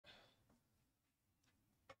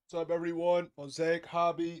What's up, everyone? Mosaic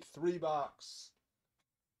Hobby 3-box.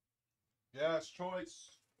 Yes,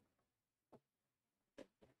 choice.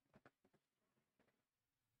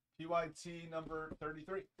 PYT number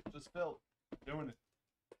 33. Just filled. Doing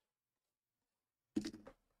it.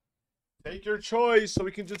 Take your choice so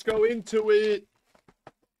we can just go into it.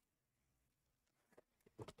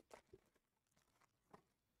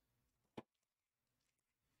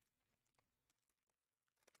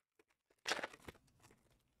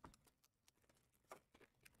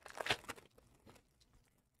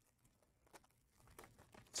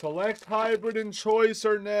 Select hybrid and choice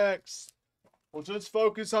are next. We'll just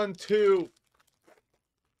focus on two.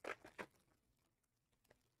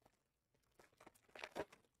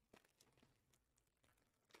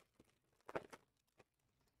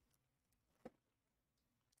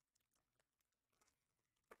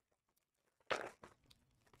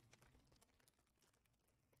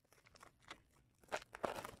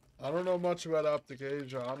 I don't know much about Optic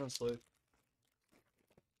Asia, honestly.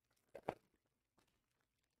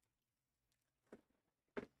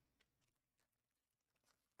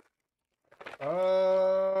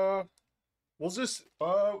 We'll just,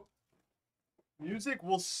 music,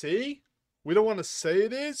 we'll see. We don't want to say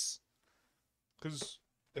it is. Because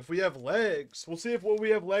if we have legs, we'll see if what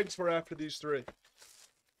we have legs for after these three.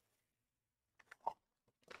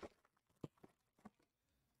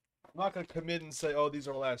 I'm not going to commit and say, oh, these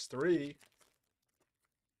are the last three.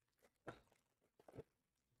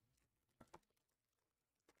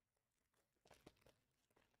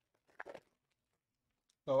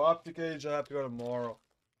 No, Optic Age, I have to go tomorrow.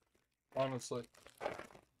 Honestly.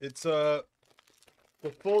 It's, the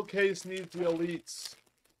full case needs the elites.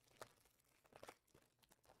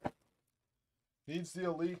 Needs the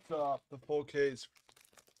elite, the full case.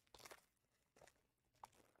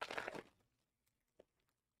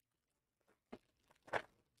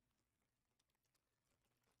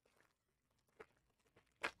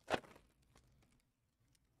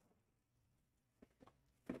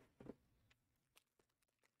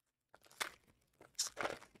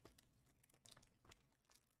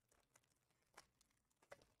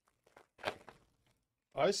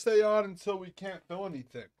 I stay on until we can't fill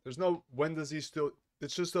anything. There's no when does he still.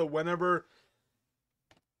 It's just a whenever.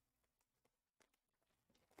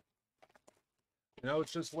 You know,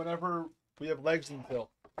 it's just whenever we have legs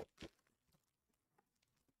until.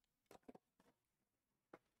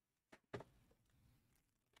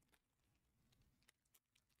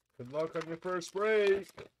 Good luck on your first break.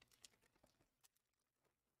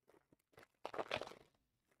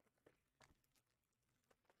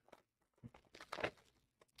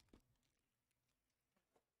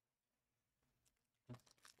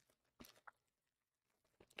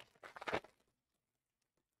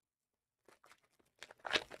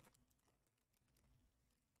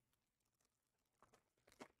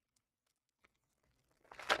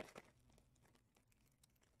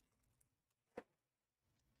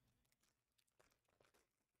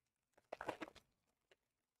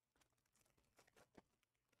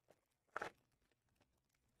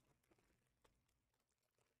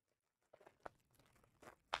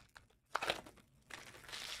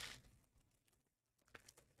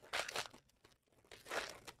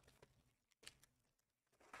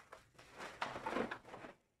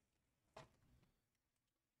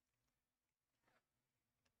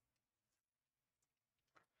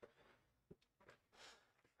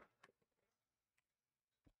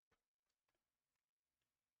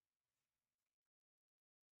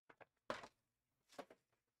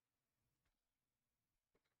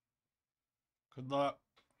 Good luck.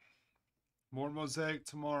 More Mosaic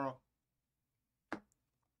tomorrow.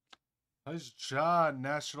 Nice job,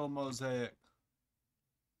 National Mosaic.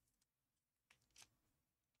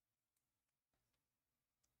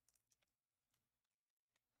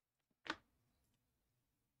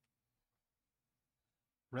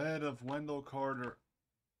 Red of Wendell Carter.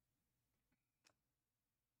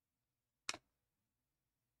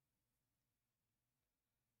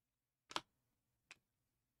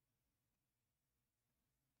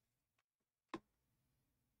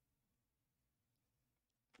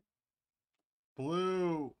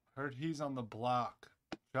 Blue. Heard he's on the block.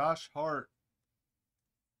 Josh Hart.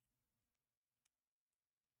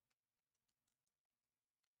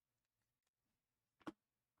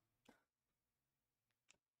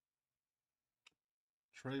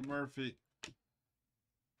 Trey Murphy.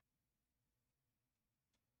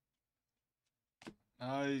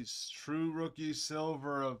 Nice. True rookie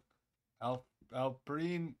silver of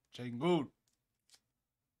Alprin Chengut.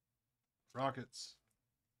 Rockets.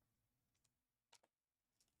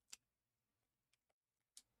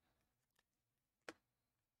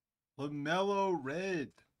 LaMelo red.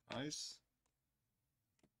 Nice.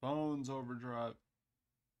 Bones overdrive.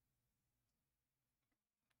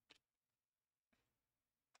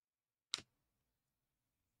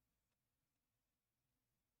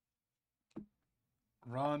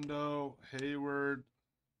 Rondo, Hayward,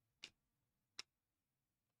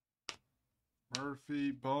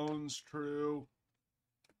 Murphy, Bones, True.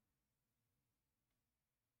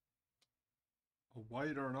 A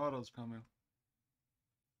white or an auto's coming.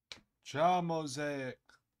 Mosaic.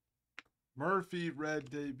 Murphy, red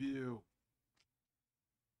debut.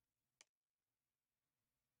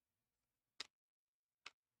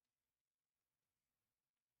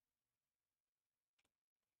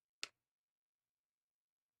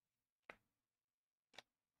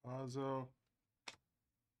 Lazo.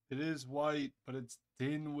 It is white, but it's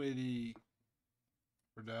Dinwiddie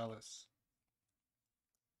for Dallas.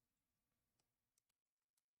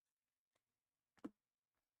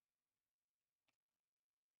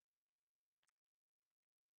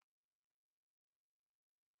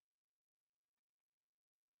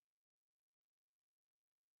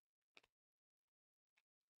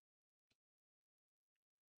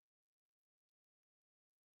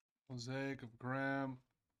 Mosaic of Graham.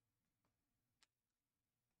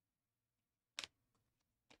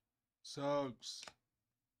 Suggs.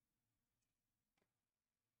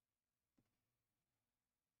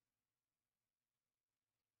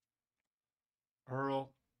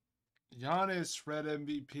 Earl. Giannis, red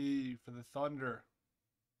MVP for the Thunder.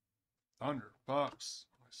 Thunder, Bucks.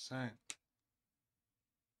 What am I saying?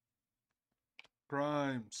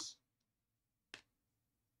 Grimes.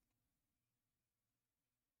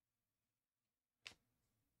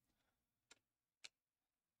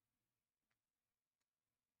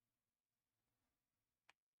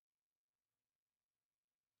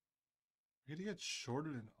 Did he get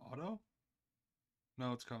shorted in auto?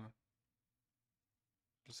 No, it's coming.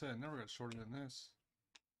 I said I never got shorted in this.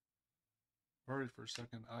 Worried for a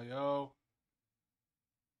second. IO.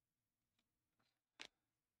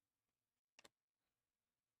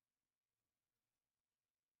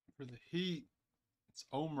 For the Heat, it's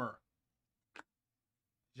Omer.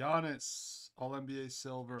 Giannis, All NBA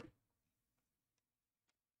silver.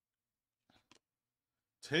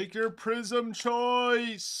 Take your Prism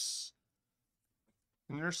choice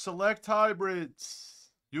in your select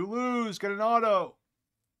hybrids. You lose, get an auto.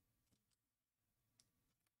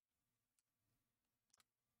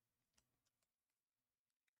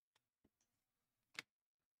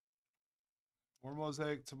 More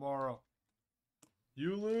Mosaic tomorrow.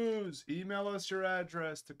 You lose. Email us your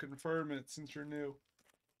address to confirm it since you're new.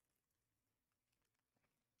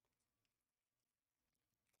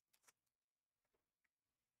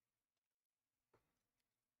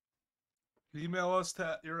 Email us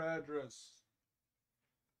your address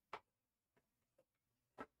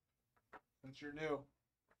since you're new.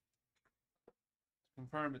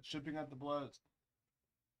 Confirm it. Shipping at the Bloods.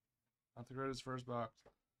 Not the greatest first box.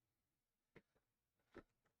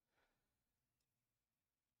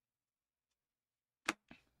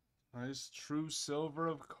 Nice true silver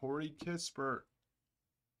of Corey Kispert.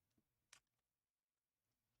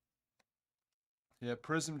 Yeah,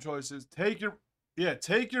 Prism choices. Take your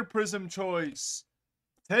Prism choice.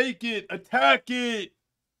 Take it. Attack it.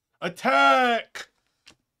 Attack.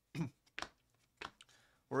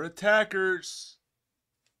 We're attackers.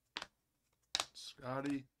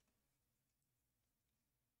 Scotty.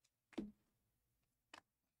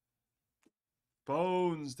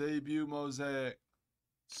 Bones debut Mosaic.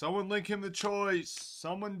 Someone link him the choice.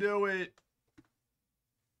 Someone do it.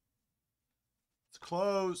 It's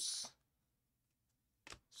close.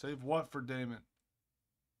 Save what for Damon?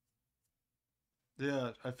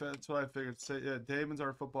 Yeah, that's what I figured. Yeah, Damon's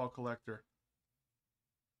our football collector.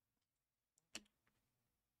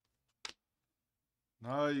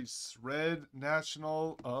 Nice. Red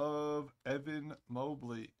National of Evan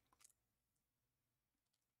Mobley.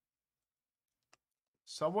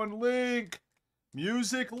 Someone link.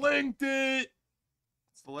 Music linked it.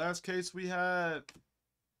 It's the last case we had.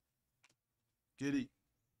 Giddy.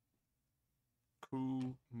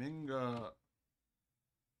 Kuminga.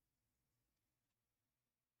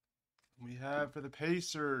 We have for the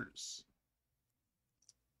Pacers.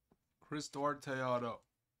 Chris Duarte auto.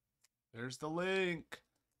 There's the link.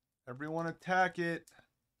 Everyone attack it.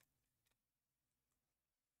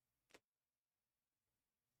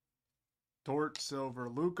 Dort silver.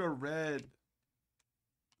 Luca red.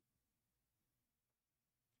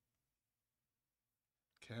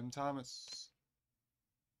 Cam Thomas.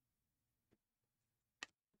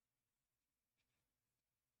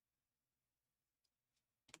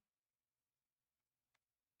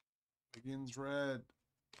 Higgins red.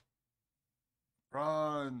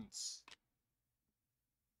 Bronze.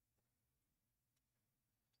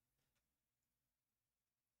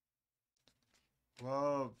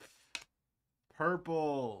 Glove.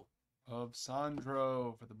 Purple of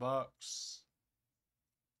Sandro for the Bucks.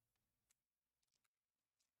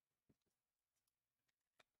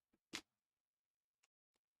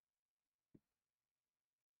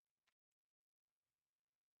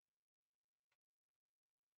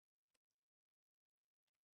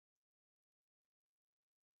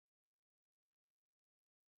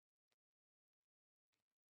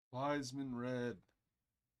 Wiseman red.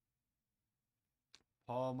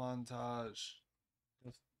 Paul Montage.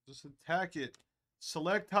 Just attack it.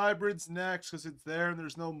 Select hybrids next because it's there and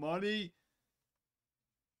there's no money.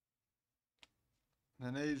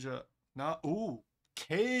 Then Asia. Not ooh.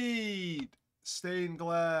 Cade. Stained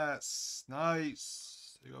glass.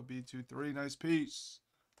 Nice. There you go, B23. Nice piece.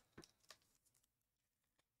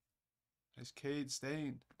 Nice Cade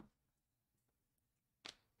stained.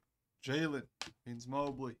 Jalen means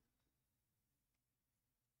Mobley.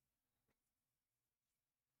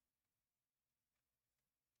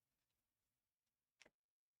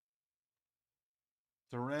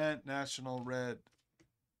 Durant, National Red.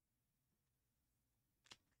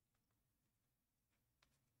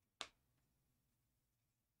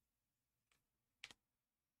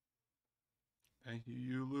 Thank you,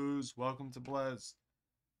 you lose. Welcome to Blez.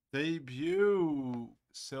 Debut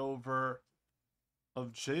silver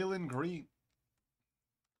of Jalen Green.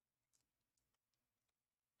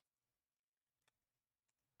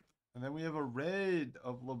 And then we have a red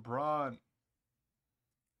of LeBron.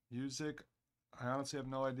 Music, I honestly have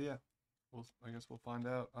no idea. I guess we'll find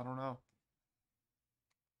out. I don't know.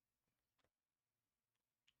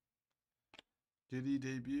 Giddy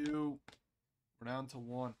debut. We're down to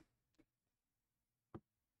 1.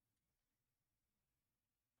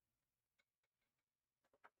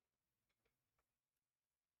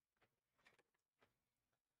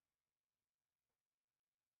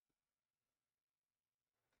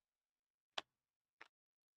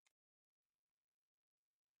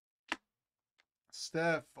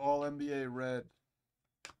 Steph, all NBA red.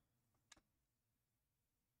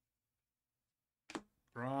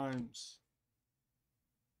 Grimes.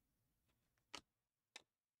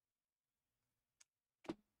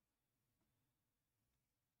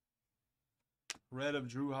 Red of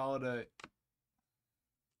Drew Holiday.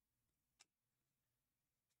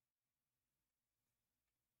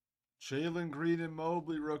 Jalen Green and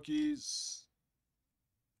Mobley rookies.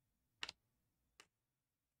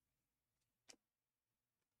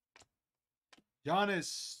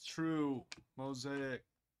 Giannis, true. Mosaic.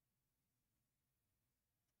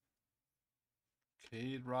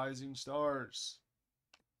 Cade, Rising Stars.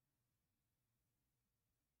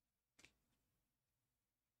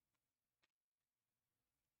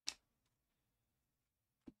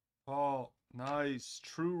 Paul, nice.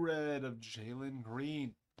 True red of Jalen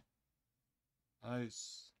Green.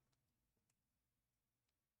 Nice.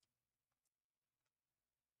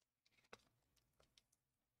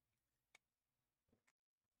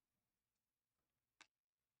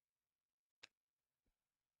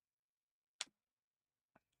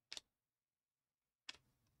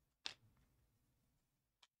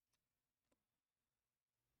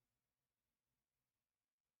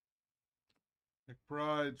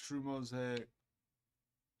 McBride, true Mosaic.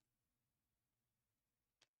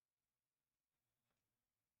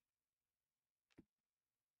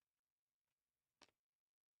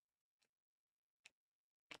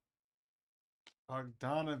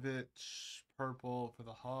 Bogdanovich, purple for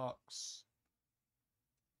the Hawks.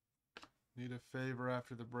 Need a favor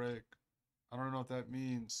after the break. I don't know what that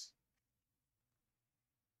means.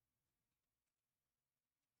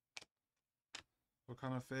 What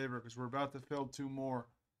kind of favor? Because we're about to fill 2 more.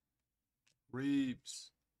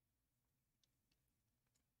 Reeves.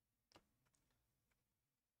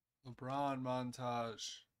 LeBron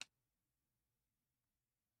montage.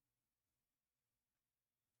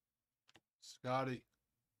 Scotty.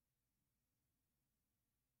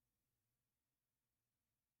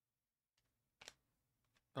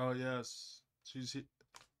 Oh, yes. She's here.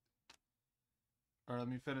 All right, let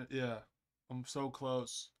me finish. Yeah. I'm so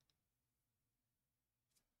close.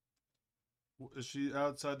 Is she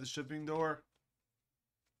outside the shipping door?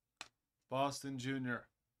 Boston Jr.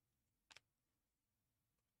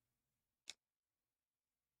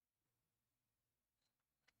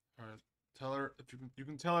 All right. Tell her if you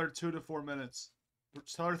can tell her 2 to 4 minutes.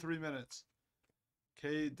 Tell her 3 minutes.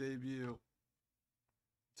 Cade debut.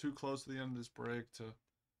 Too close to the end of this break to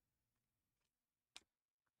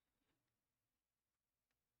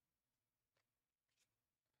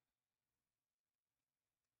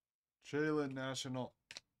Jalen National.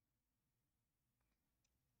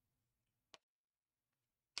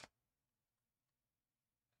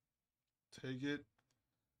 Take it.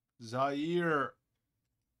 Zaire.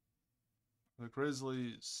 The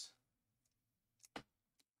Grizzlies.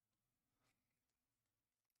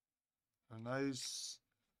 A nice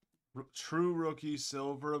true rookie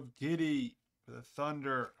silver of Giddy for the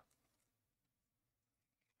Thunder.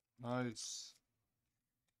 Nice.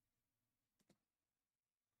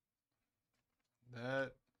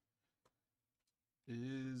 That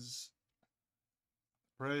is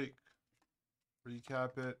break.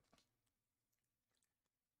 Recap it.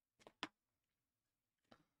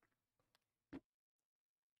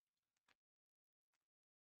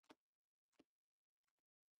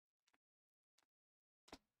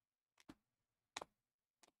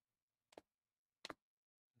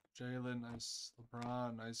 Jalen, nice.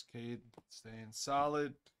 LeBron, nice. Cade, staying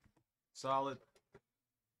solid. Solid.